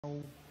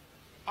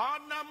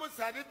Onamu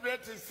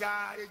celebrities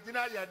are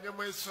Regina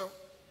Yanemeso.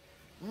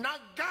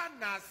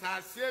 Nagana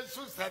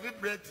Sasu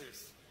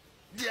celebrities.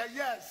 Dear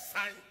yes,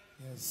 sign.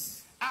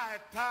 Yes. I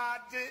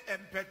tardy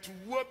and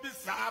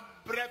Petuobis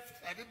breath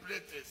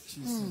celebrities.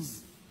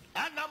 Jesus.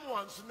 And I'm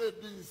once to be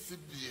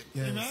CBN.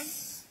 Yes. Amen.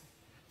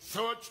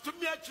 So to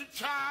me to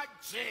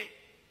charge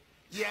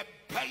ye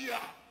pay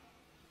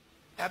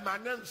a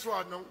man and so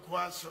on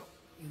quaso.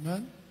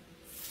 Amen.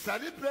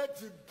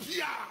 Celebrate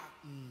Pia.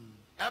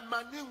 A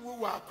man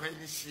who are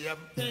Quenisium.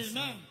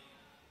 Amen.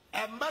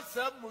 A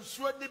massa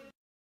Muswani.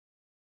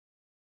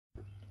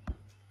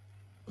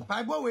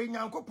 Bible way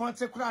Yanko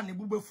Ponte Crani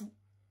Bubefu.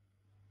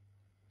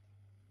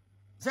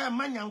 Say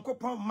man Yanko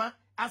Pon ma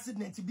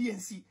accident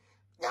BNC.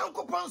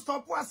 Yanko Pon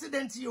stop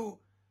accident you.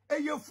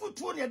 A your foot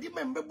one ya di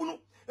membebuno,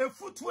 a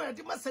foot one ya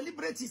di ma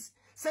celebrities.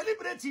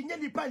 Celebrity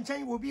nyani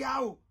panchan will be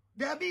out.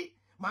 There be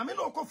Mamma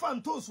no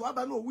kofan to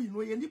swaba no win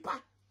no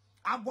yenipa.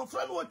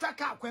 Abofra no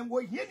taka kwen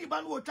wo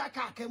yeniba no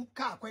taka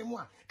ka kwen mo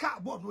a ka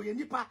board no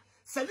yenipa.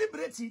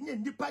 Celebrity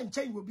nipa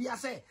nchen will be a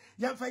say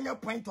yamfanya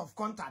point of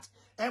contact.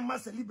 Emma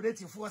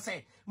celebrity for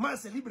say man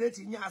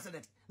celebrity nya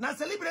accident. Na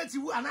celebrity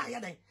wu ana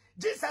yaden.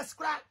 Jesus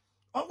Christ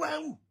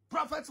owan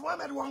Prophet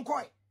Muhammad won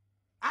koi.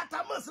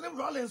 Ata Muslim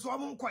Rollins wo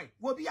mun koi.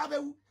 Wo bi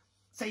abewu.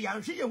 Say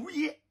yanhwe ye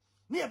wuye.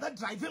 Ne be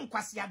driving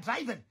kwasi ya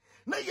driving.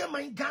 Na ye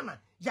man Ghana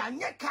ya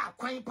nye ka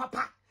kwan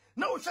papa.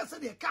 Na wo hwese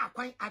de ka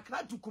kwan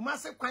Accra to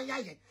Kumase kwan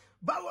yaye.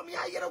 Ba wo mi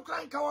ayere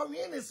kran ka wo mi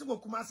ne se wo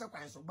Kumase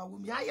kwan so ba wo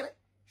mi ayere.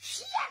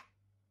 Hia.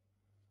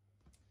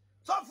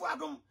 So for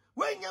Adom,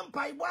 when yam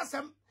pai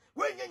boasem,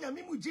 when yam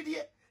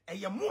mujidie, a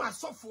yamu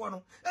asofo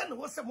no, and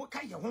was a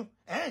moka ye home,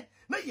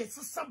 na yes,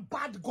 some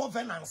bad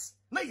governance,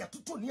 na ya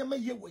tutu near me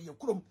ye where you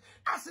crum.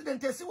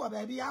 Accident see what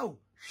baby out,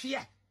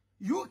 share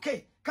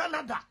UK,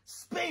 Canada,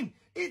 Spain,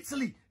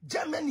 Italy,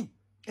 Germany,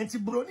 and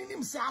Tibroni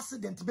him say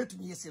accident bet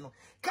me yes, no,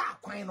 car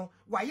quino,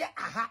 why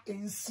aha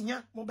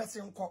ensia,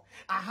 mobesenko,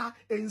 aha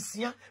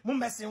ensia,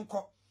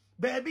 mobesenko.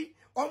 Baby,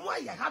 on why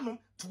you have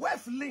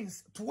 12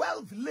 lanes,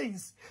 12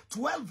 lanes,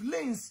 12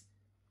 lanes.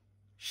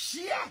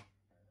 Share.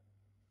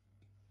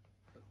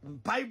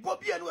 By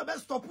Bobby and Weber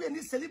stop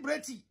any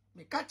celebrity.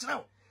 Me catch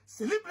now.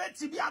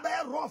 Celebrity be a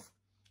bear rough.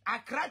 I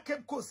crack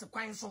Cape Coast,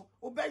 so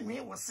obey me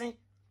was saying,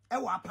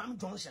 Ewa Pam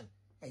Junction.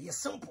 A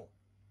simple.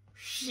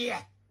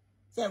 Share.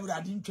 Say,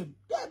 I didn't.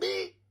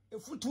 Baby, a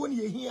foot 1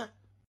 year here.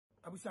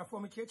 I wish I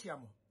form a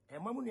ketchiamo.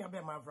 And Mamma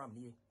bear my ram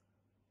here.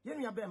 Yen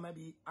ya be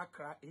maybe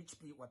Accra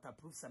HP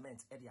waterproof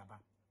cement ediaba.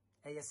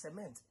 A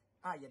cement,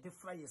 ye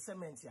defray ye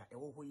cement ya,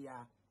 ho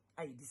ya,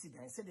 disi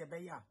dan said ya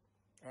be ya,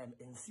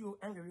 ensue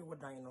angry what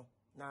dino,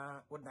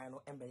 na what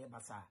dino embeye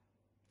basa.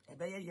 A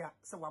be ya,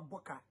 so wa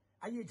boka,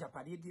 aye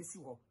japadi disi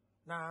ho,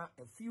 na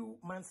a few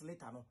months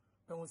later no,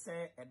 pen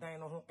say a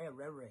dino ho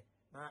rare,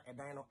 na a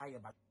dino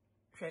ayaba.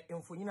 She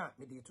infunina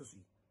me de to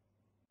see.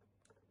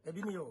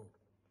 Ebinio,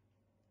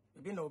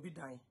 ebino be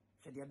dying,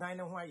 she de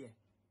dino ho aye.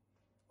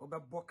 Oba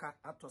boka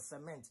ato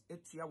cement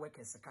etua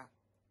workers ka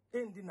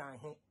endi na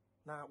he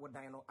na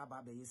wodan no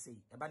aba be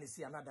yesi eba ne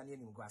si anada ne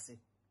nim guase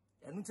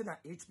enu ti na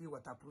HP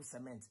waterproof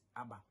cement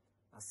aba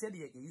na said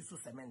ye use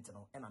cement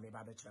no e na me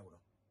ba be kire wo no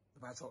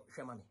ba cho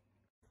hwema me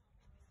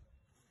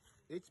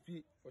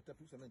HP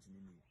waterproof cement ni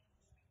ni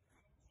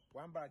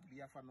one bag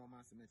bi afa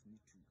normal cement ni 2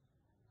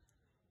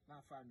 na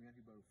afa anwa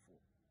bi ba 4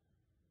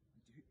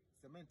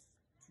 cement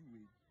 2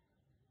 way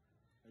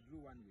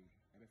edru 1 way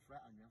e be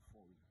fra anwa 4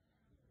 way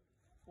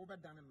over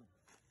done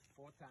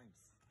 4 times.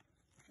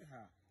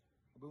 Ha,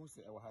 obe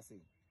say I will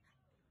say.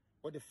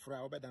 What the fry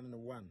over done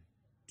 1,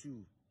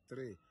 2,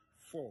 3,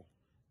 4.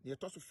 Near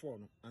toss of 4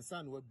 no, and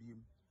son will be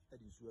him at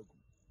in Suegum.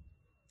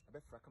 I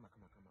bet fracama.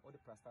 All the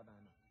prasta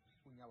dana,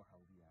 Unya how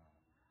we are.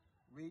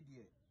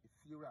 Radiate, if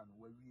you run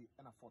where we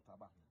and a fort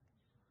about him.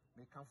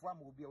 May come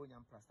from will be a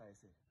young prasta, I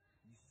say.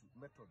 You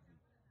method.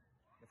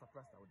 If a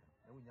prasta order,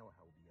 and we know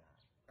how we are.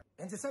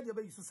 And they said you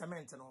be use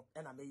cement no,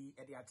 and I may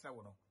at the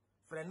atrawono.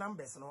 For the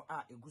numbers no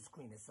a good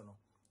screen so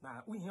na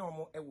we hear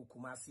mo ewo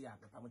Kumasi a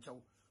papa mo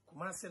chew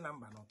Kumasi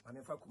number no I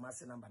mean for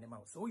Kumasi number ne ma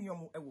so we hear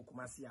mo ewo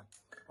Kumasi a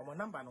omo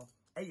number no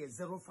e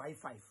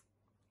 055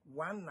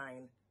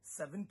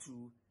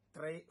 1972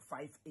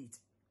 358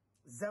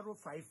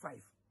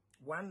 055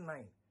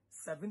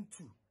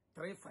 1972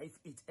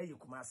 358 e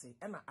Kumasi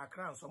e na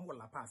Accra so mo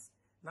La Paz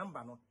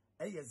number no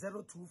e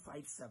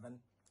 0257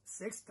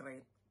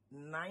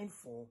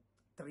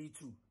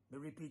 639432 me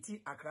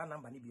repeat Accra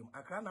number ni biom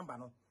Accra number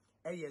no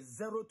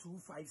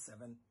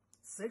 0257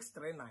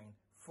 639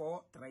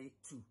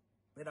 432.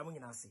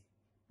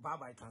 Bye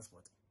bye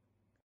transport.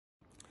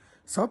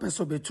 So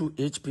person be 2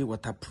 HP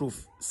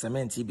waterproof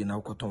cement bi na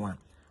ukotonwa.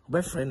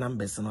 Be friend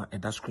numbers no at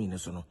that screen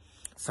so no.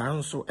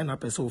 Sound so and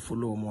person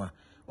follow more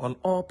on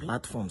all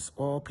platforms.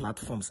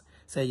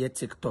 Say your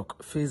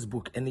TikTok,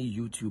 Facebook, any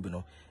YouTube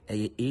no.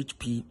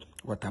 HP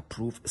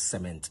waterproof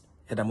cement.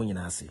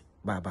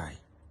 Bye bye.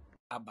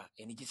 Aba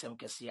enijisem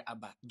kese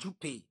aba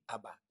Jupe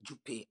aba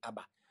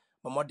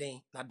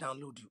Momoden na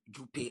download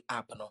Jupe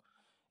app no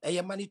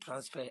money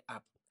transfer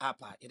app a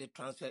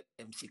transfer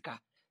msika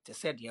Te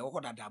said ye ho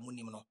dada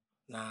munim no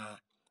na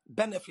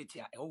benefit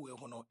ya e we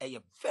ho no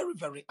very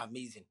very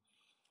amazing.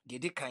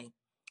 De kind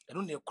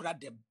eno na ekura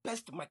the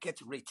best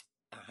market rate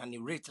and the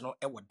rate no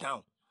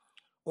down.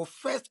 Or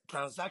first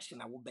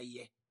transaction I will be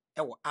ye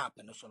app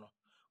and so no.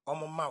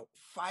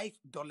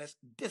 $5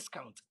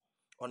 discount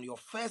on your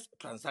first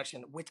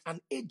transaction with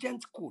an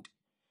agent code.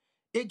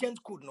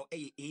 Agent code no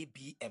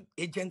ABM.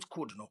 Agent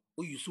code no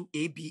or you use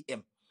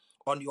ABM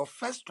on your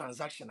first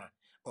transaction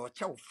or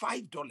charge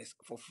 $5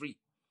 for free.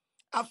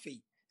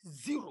 Afi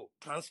zero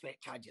transfer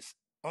charges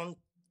on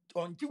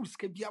Jews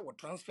kebia or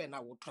transfer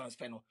na will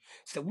transfer no.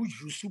 So we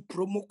use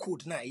promo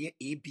code na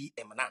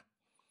ABM na.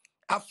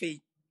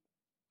 Afi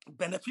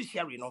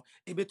beneficiary no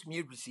able to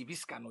me receive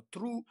this no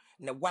through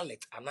the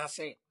wallet and I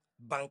say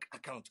bank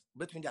account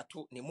between the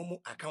two ne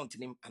momo account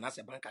name and as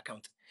a bank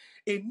account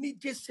any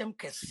gsm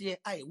kese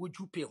I would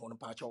you pay on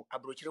pacho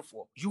abrochire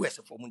for US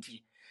for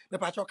munti me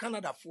pacho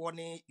Canada for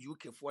ne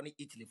UK for ne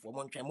Italy for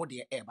montwe mo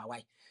de e ba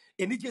why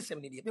any gsm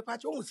ne de me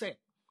pacho won say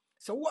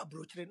so wo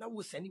abrochire na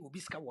wo sani obi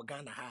ska wo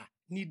Ghana ha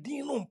ni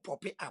din no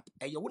pop up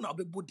e ye wo na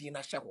obebo din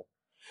na hye ho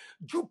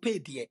you pay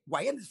de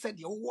why and said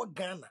ye wo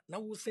Ghana na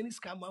wo sani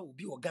ska ma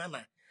obi wo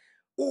Ghana.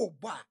 Oh,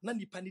 boy, na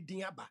nipa ni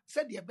din aba.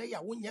 Said the be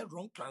ya wonye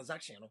wrong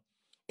transaction no.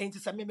 Enti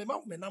se me me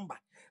number.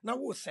 Na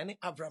wo send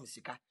Avram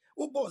sika.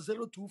 Wo bo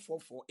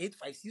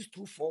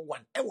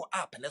 0244856241. E wo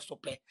app na so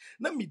pe.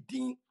 Na me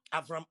din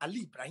Avram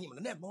Ali Ibrahim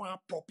na no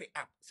pop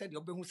up. Said the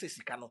obehu se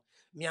sika no.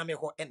 Me ame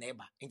ho e na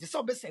eba. Enti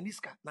so be send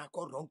sika na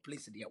call wrong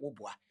place there wo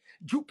boy.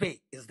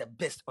 Pay is the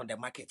best on the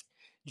market.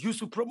 Use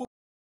to promo.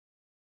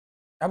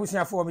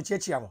 Abusia for me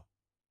chechi amo.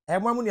 E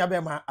mo amu ni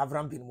abema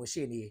Avram bin mo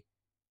she ni.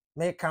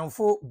 Me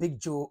kanfo Big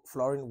Joe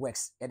Flooring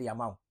Works e the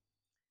amount.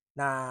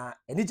 Na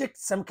enije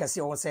sem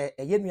kese won say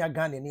eye nua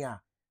Ghana ni a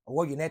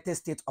wo United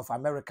States of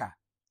America,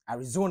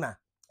 Arizona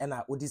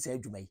na odi say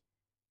adwuma yi.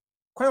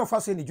 Kwan of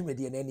so ni dwuma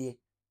de na nie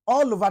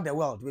all over the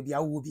world we bia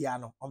wo bia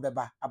no on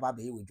beba aba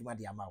be we dwuma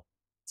de amount.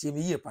 Tie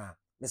me yie pa.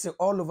 Me say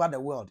all over the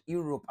world,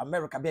 Europe,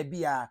 America be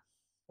bia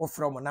wo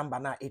from number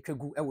na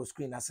etwegu e wo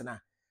screen ase na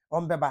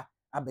on beba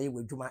aba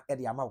we dwuma e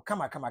de amount.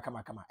 Kama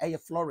eye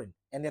flooring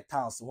ene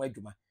tiles wo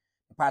adwuma.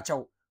 Pa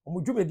chawo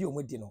omudwumedi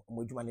omudi no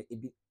omudwuma ne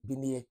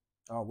binie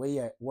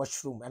we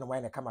washroom and why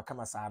na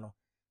kama saa no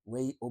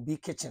we obi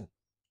kitchen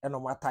and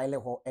on tile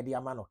ho e de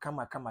ama no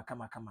kama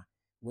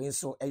we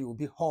nso e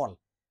obi hall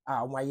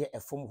a omaye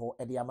efom ho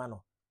e de ama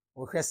no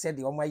wo hwe se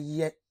de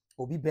omaye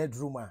obi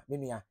bedroom a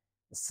menua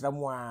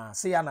sramu a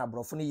se ya na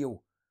brofo no ye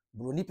o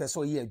broni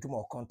person ye adwuma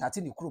o contact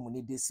ni krom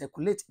ni they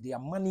circulate their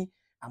money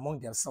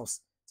among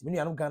themselves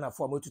menua no Ghana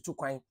for amotutu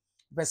kwan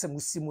pese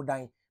musimu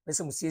dan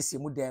pese musiesie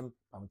mu dem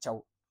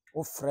pamchaw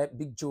ofre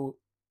Big Joe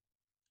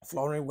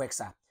Flooring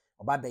Works a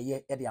oba be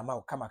ye e de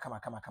ama kama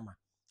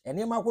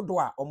ene ma godo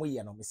a omo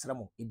ye no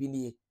mesremo ebi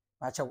nie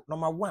pachaw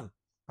number 1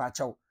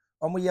 pachaw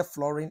omo ye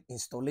flooring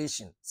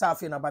installation sa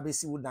afi na ba be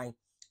si wudan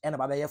e na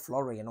ba be ye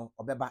flooring no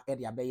obeba e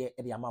de abe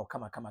e de ama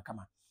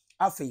kama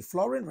afi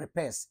flooring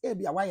repairs e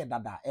bia wa ye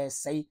dada e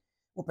sei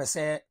wo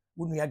pese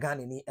wunua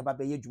Ghana ni e ba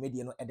be ye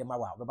dwumedie no e de ma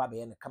wa obeba be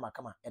ye ne kama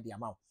e de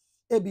ama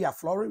e bia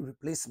flooring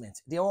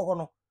replacement de wo ho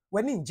no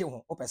wani nje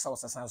ho wo pese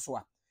osesan so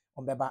a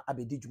ombeba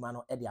abedi dwuma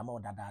no e de ama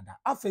dada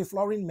afi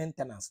flooring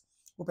maintenance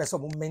wo pese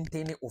mo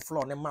maintain o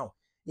floor ne ma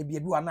e bi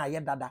wa na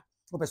ye dada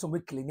wo pese mo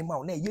clean ne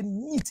ma na ye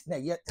neat na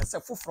ye tese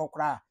foforo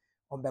kra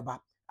ombeba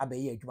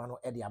abaye adwuma no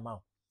e de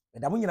ama e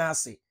da mo nyina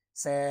ase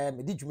se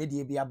me di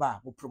dwumedie bi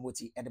aba mo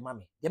promote e de ma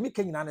me de me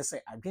ka nyina ne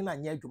se adwen na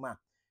nya adwuma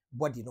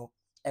body no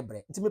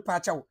ebre nti me pa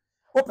acha wo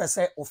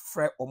pese o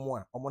frɛ omo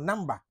a omo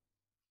number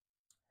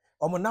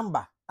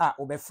a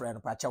obe frɛ no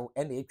pa acha wo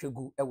e na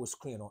etwegu e wo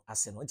screen no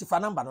ase no nti fa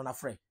number no na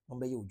frɛ no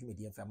be ye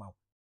odwumedie mfa ma wo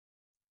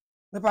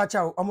me pa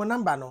acha wo omo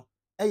number no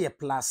eye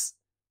plus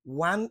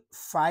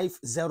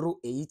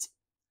 1508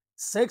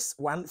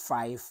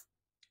 615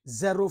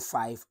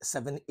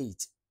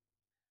 0578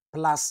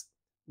 plus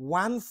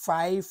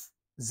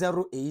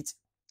 1508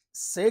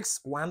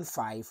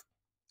 615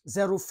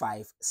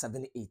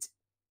 0578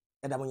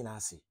 edamo nyina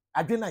ase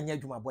adwena anya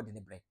adwuma body ne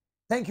bre.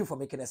 Thank you for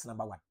making us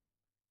number 1.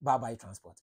 Bye bye transport.